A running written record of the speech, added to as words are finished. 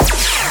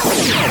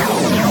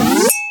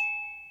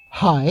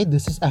Hi,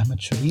 this is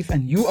Ahmed Sharif,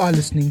 and you are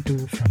listening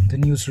to From the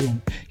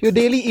Newsroom, your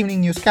daily evening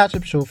news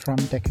catch-up show from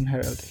Deccan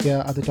Herald.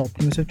 Here are the top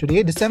news of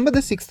today, December the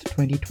 6th,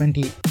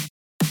 2020.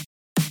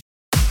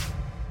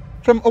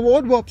 From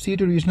award wopsy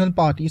to regional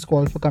parties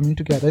call for coming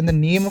together in the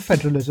name of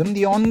federalism,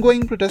 the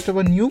ongoing protest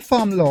over new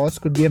farm laws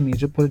could be a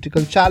major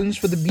political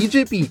challenge for the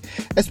BJP,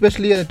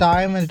 especially at a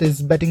time when it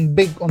is betting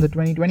big on the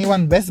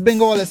 2021 West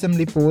Bengal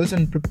Assembly polls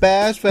and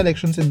prepares for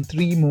elections in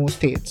 3 more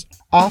states.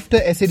 After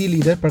SAD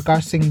leader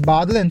Prakash Singh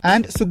Badal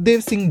and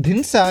Sukhdev Singh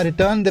Dhindsa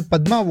returned the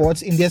Padma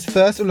Awards, India's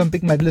first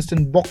Olympic medalist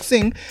in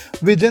boxing,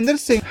 Vijender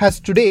Singh has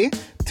today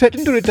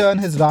threatened to return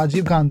his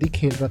Rajiv Gandhi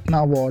Khel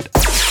Ratna Award.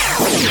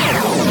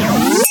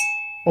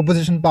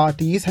 Opposition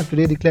parties have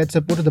today declared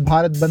support to the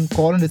Bharat Bandh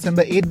call on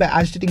December 8 by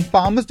agitating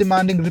farmers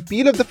demanding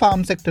repeal of the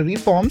farm sector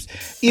reforms,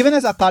 even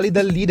as Akali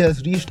Dal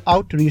leaders reached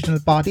out to regional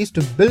parties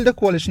to build a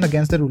coalition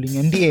against the ruling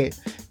NDA.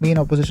 Main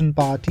opposition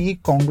party,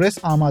 Congress,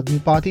 Aam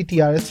Aadmi Party,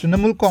 TRS,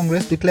 Trinamool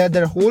Congress declared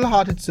their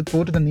wholehearted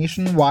support to the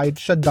nationwide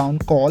shutdown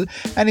call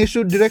and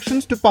issued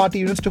directions to party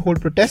units to hold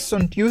protests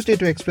on Tuesday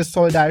to express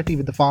solidarity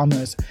with the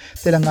farmers.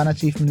 Telangana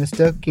Chief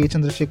Minister K.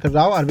 Chandrasekhar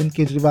Rao, Arvind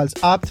Kejriwal's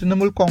AAP,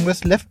 Trinamool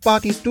Congress left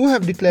parties too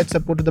have declared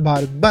support to the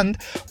Bharat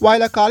Bandh,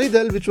 while Akali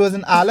Dal, which was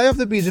an ally of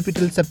the BJP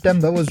till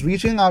September, was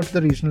reaching out to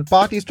the regional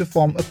parties to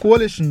form a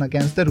coalition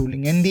against the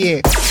ruling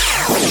NDA.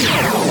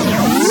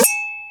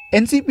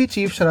 NCP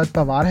Chief Sharad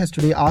Pawar has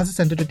today asked the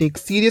centre to take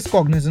serious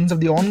cognizance of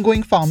the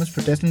ongoing farmers'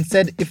 protest and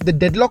said if the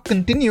deadlock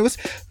continues,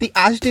 the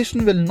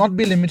agitation will not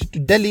be limited to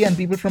Delhi and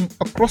people from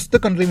across the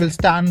country will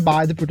stand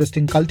by the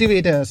protesting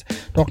cultivators.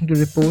 Talking to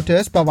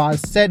reporters, Pawar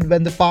said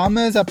when the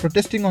farmers are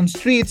protesting on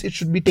streets, it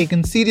should be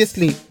taken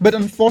seriously. But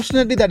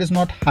unfortunately, that is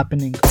not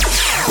happening.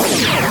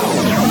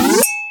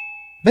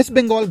 West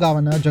Bengal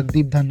Governor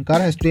Jagdeep Dhankar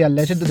has today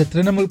alleged that the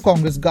Trinamool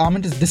Congress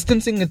government is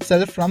distancing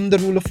itself from the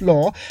rule of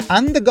law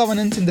and the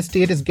governance in the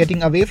state is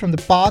getting away from the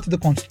path of the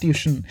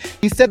constitution.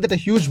 He said that a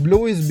huge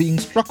blow is being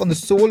struck on the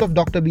soul of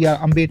Dr. B.R.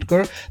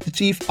 Ambedkar, the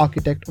chief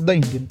architect of the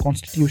Indian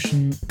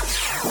constitution.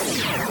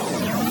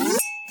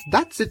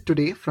 That's it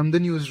today from the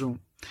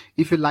newsroom.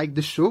 If you like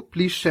this show,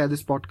 please share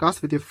this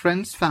podcast with your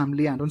friends,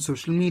 family, and on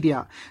social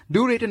media.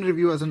 Do rate and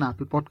review us on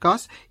Apple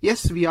Podcasts.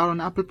 Yes, we are on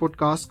Apple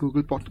Podcasts,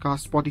 Google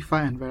Podcasts,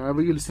 Spotify, and wherever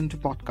you listen to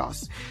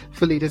podcasts.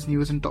 For latest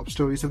news and top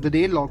stories of the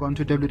day, log on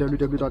to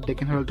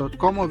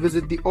www.deccanherald.com or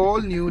visit the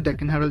all-new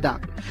Deccan Herald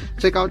app.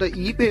 Check out our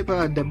e-paper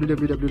at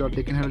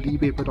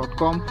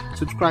www.deccanheraldepaper.com.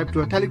 Subscribe to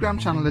our Telegram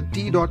channel at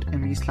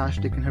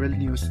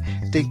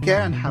t.me/DeccanHeraldNews. Take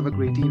care and have a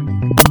great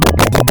evening.